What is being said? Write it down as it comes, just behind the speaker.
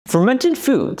Fermented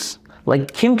foods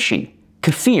like kimchi,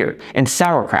 kefir, and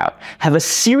sauerkraut have a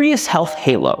serious health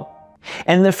halo,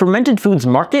 and the fermented foods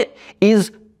market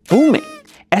is booming,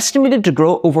 estimated to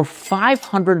grow over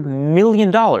 $500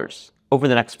 million over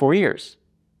the next 4 years.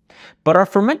 But are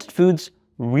fermented foods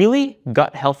really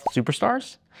gut health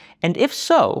superstars? And if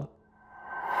so,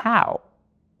 how?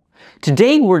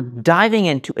 Today we're diving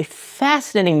into a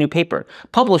fascinating new paper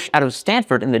published out of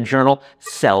Stanford in the journal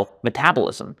Cell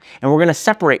Metabolism, and we're going to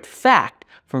separate fact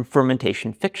from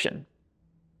fermentation fiction.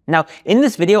 Now, in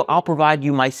this video, I'll provide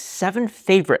you my 7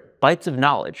 favorite bites of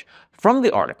knowledge from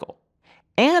the article,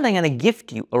 and I'm going to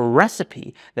gift you a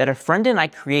recipe that a friend and I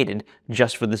created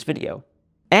just for this video.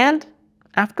 And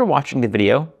after watching the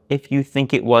video, if you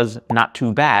think it was not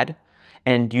too bad,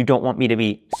 and you don't want me to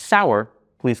be sour,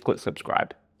 please click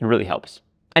subscribe. It really helps.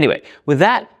 Anyway, with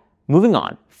that, moving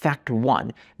on, fact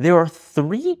 1, there are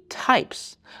 3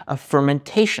 types of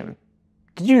fermentation.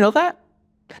 Did you know that?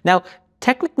 Now,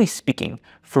 technically speaking,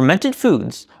 fermented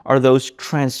foods are those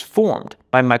transformed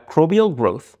by microbial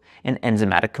growth and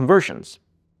enzymatic conversions.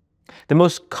 The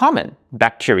most common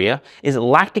bacteria is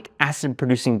lactic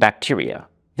acid-producing bacteria.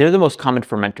 They're the most common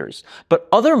fermenters, but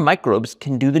other microbes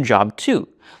can do the job too,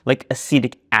 like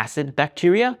acetic acid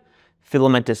bacteria,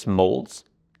 filamentous molds,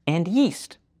 and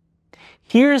yeast.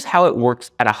 Here's how it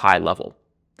works at a high level.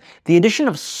 The addition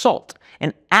of salt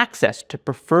and access to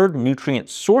preferred nutrient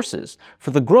sources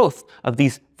for the growth of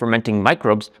these fermenting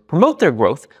microbes promote their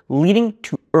growth, leading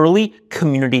to early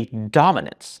community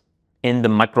dominance in the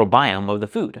microbiome of the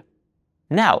food.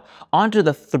 Now, onto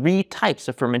the 3 types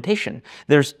of fermentation.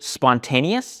 There's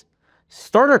spontaneous,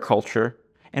 starter culture,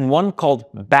 and one called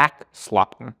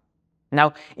backslopping.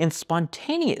 Now, in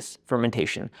spontaneous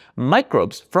fermentation,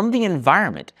 microbes from the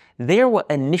environment, they are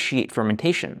what initiate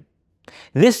fermentation.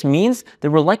 This means there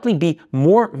will likely be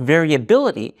more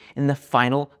variability in the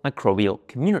final microbial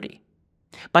community.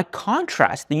 By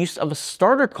contrast, the use of a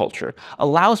starter culture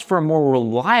allows for a more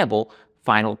reliable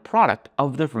final product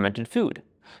of the fermented food.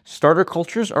 Starter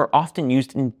cultures are often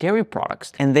used in dairy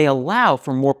products, and they allow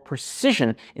for more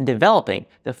precision in developing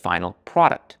the final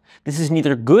product. This is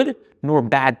neither good nor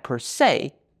bad per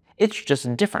se, it's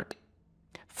just different.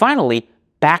 Finally,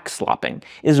 backslopping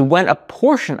is when a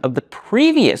portion of the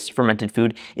previous fermented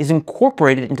food is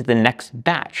incorporated into the next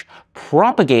batch,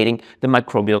 propagating the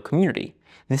microbial community.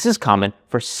 This is common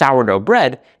for sourdough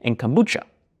bread and kombucha.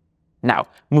 Now,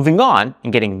 moving on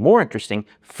and getting more interesting,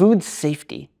 food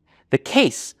safety. The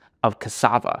case of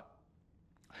cassava.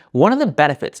 One of the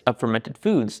benefits of fermented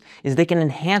foods is they can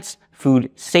enhance food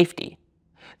safety.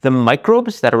 The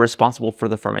microbes that are responsible for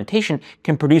the fermentation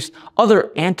can produce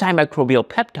other antimicrobial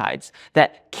peptides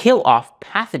that kill off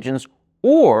pathogens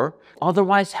or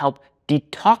otherwise help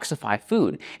detoxify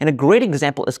food. And a great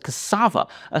example is cassava,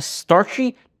 a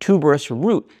starchy tuberous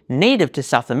root native to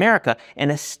South America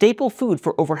and a staple food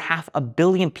for over 500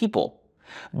 million people.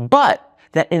 But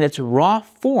that in its raw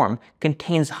form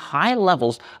contains high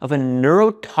levels of a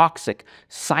neurotoxic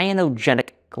cyanogenic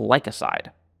glycoside.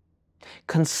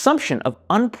 Consumption of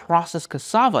unprocessed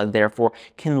cassava, therefore,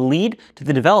 can lead to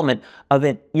the development of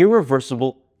an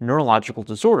irreversible neurological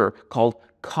disorder called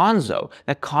konzo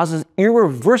that causes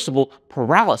irreversible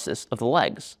paralysis of the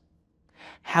legs.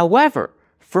 However,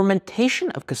 fermentation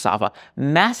of cassava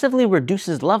massively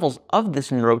reduces levels of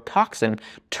this neurotoxin,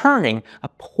 turning a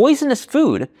poisonous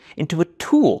food into a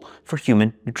tool for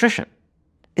human nutrition.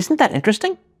 Isn't that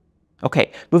interesting?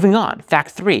 Okay, moving on. Fact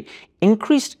 3,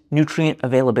 increased nutrient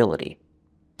availability.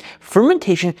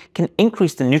 Fermentation can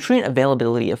increase the nutrient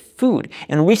availability of food,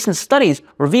 and recent studies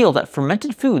reveal that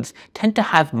fermented foods tend to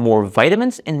have more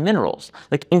vitamins and minerals,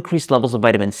 like increased levels of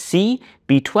vitamin C,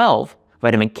 B12,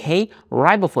 vitamin K,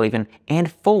 riboflavin,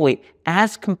 and folate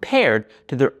as compared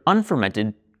to their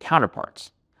unfermented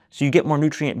counterparts. So you get more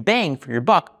nutrient bang for your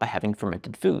buck by having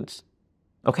fermented foods.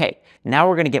 Okay, now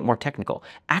we're going to get more technical.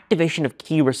 Activation of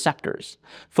key receptors,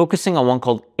 focusing on one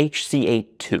called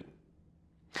HCA2.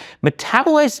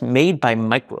 Metabolites made by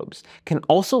microbes can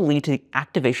also lead to the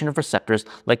activation of receptors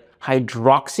like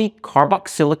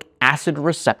hydroxycarboxylic acid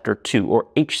receptor 2, or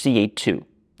HCA2.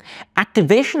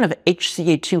 Activation of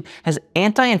HCA2 has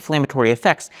anti-inflammatory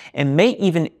effects and may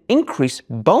even increase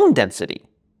bone density.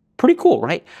 Pretty cool,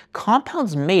 right?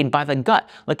 Compounds made by the gut,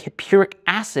 like hippuric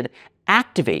acid,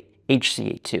 activate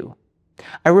HCA2.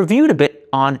 I reviewed a bit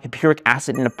on hippuric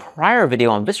acid in a prior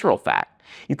video on visceral fat.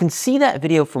 You can see that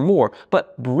video for more,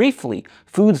 but briefly,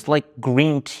 foods like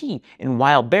green tea and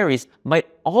wild berries might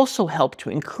also help to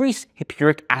increase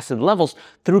hippuric acid levels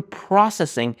through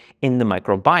processing in the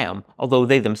microbiome, although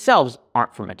they themselves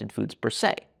aren't fermented foods per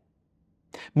se.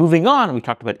 Moving on, we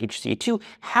talked about HCA2.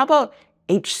 How about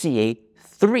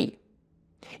HCA3.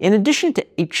 In addition to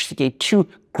HCA2,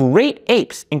 great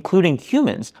apes, including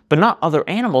humans, but not other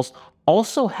animals,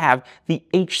 also have the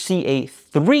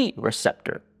HCA3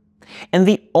 receptor. And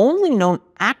the only known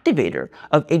activator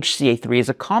of HCA3 is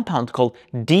a compound called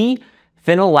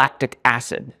D-phenolactic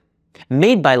acid,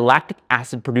 made by lactic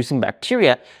acid producing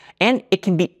bacteria, and it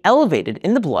can be elevated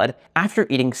in the blood after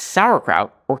eating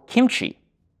sauerkraut or kimchi.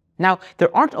 Now,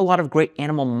 there aren't a lot of great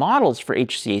animal models for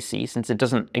HCAC since it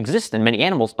doesn't exist in many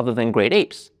animals other than great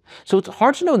apes. So it's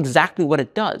hard to know exactly what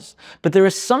it does, but there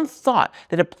is some thought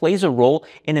that it plays a role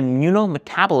in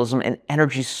immunometabolism and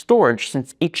energy storage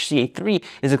since HCA3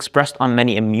 is expressed on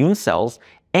many immune cells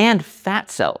and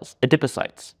fat cells,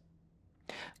 adipocytes.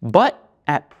 But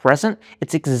at present,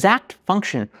 its exact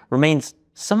function remains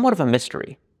somewhat of a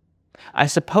mystery. I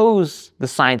suppose the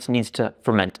science needs to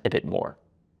ferment a bit more.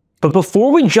 But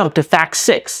before we jump to fact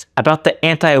 6 about the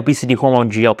anti-obesity hormone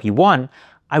GLP-1,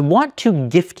 I want to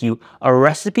gift you a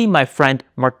recipe my friend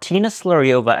Martina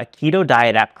Slariova at Keto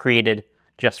Diet app created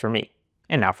just for me,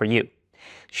 and now for you.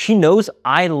 She knows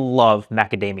I love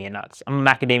macadamia nuts. I'm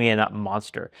a macadamia nut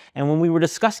monster. And when we were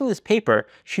discussing this paper,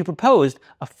 she proposed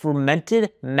a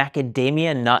fermented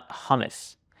macadamia nut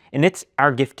hummus. And it's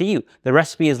our gift to you. The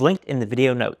recipe is linked in the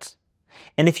video notes.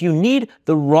 And if you need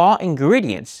the raw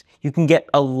ingredients, you can get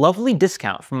a lovely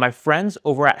discount from my friends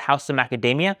over at House of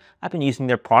Macadamia. I've been using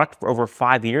their product for over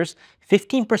 5 years,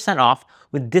 15% off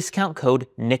with discount code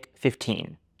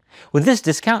NICK15. With this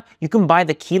discount, you can buy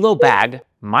the kilo bag,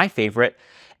 my favorite,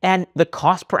 and the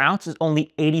cost per ounce is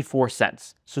only 84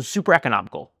 cents, so super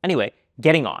economical. Anyway,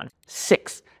 getting on.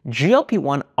 6.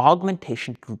 GLP-1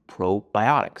 augmentation through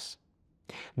probiotics.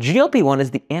 GLP-1 is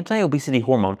the anti-obesity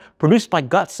hormone produced by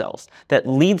gut cells that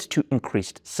leads to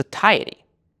increased satiety.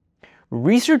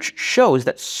 Research shows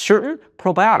that certain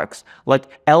probiotics like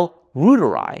L.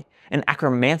 reuteri and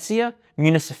Akkermansia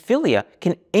muciniphila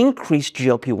can increase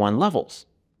GLP-1 levels.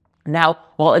 Now,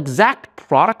 while exact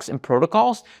products and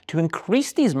protocols to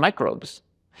increase these microbes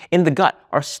in the gut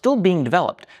are still being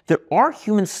developed, there are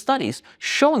human studies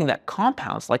showing that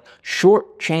compounds like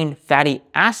short-chain fatty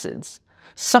acids,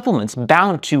 supplements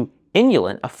bound to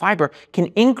inulin, a fiber, can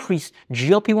increase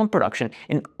GLP-1 production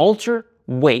and alter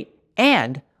weight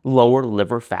and lower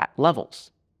liver fat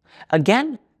levels.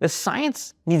 Again, the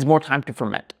science needs more time to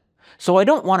ferment, so I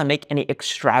don't want to make any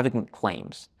extravagant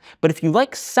claims. But if you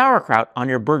like sauerkraut on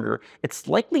your burger, it's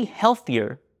likely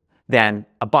healthier than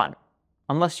a bun.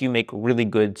 Unless you make really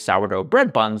good sourdough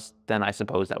bread buns, then I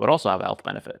suppose that would also have a health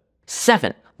benefit.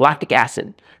 7. Lactic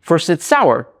acid. First it's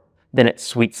sour, then it's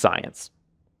sweet science.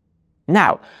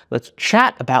 Now, let's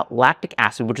chat about lactic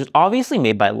acid, which is obviously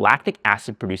made by lactic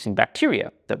acid producing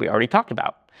bacteria that we already talked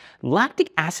about.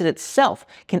 Lactic acid itself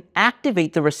can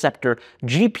activate the receptor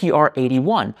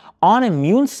GPR81 on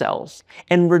immune cells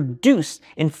and reduce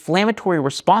inflammatory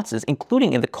responses,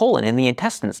 including in the colon and the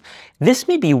intestines. This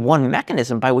may be one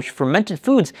mechanism by which fermented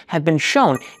foods have been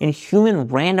shown in human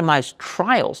randomized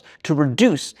trials to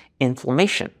reduce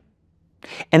inflammation.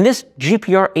 And this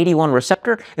GPR81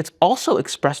 receptor, it's also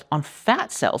expressed on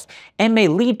fat cells and may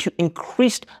lead to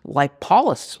increased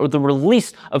lipolysis, or the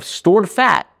release of stored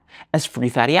fat as free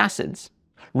fatty acids,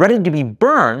 ready to be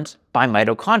burned by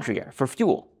mitochondria for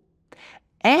fuel.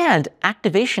 And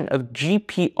activation of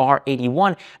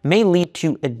GPR81 may lead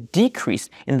to a decrease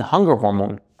in the hunger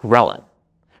hormone ghrelin.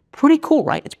 Pretty cool,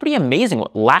 right? It's pretty amazing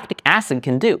what lactic acid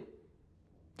can do.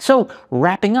 So,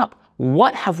 wrapping up,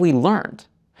 what have we learned?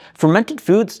 Fermented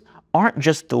foods aren't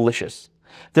just delicious.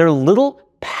 They're little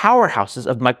powerhouses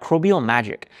of microbial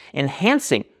magic,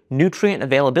 enhancing nutrient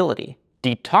availability,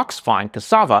 detoxifying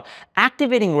cassava,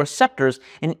 activating receptors,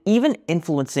 and even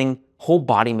influencing whole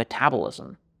body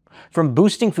metabolism. From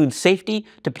boosting food safety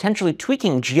to potentially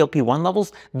tweaking GLP-1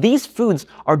 levels, these foods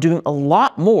are doing a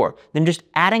lot more than just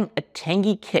adding a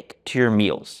tangy kick to your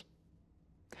meals.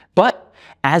 But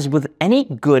as with any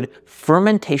good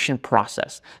fermentation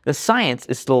process, the science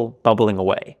is still bubbling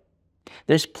away.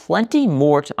 There's plenty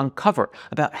more to uncover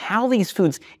about how these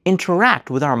foods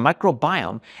interact with our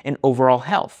microbiome and overall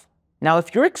health. Now,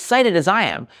 if you're excited as I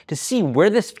am to see where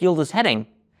this field is heading,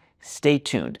 stay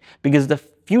tuned, because the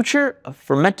future of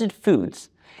fermented foods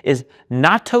is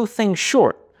nothing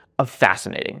short of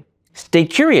fascinating. Stay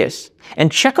curious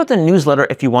and check out the newsletter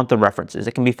if you want the references.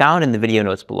 It can be found in the video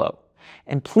notes below.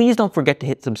 And please don't forget to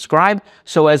hit subscribe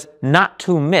so as not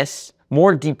to miss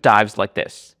more deep dives like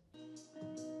this.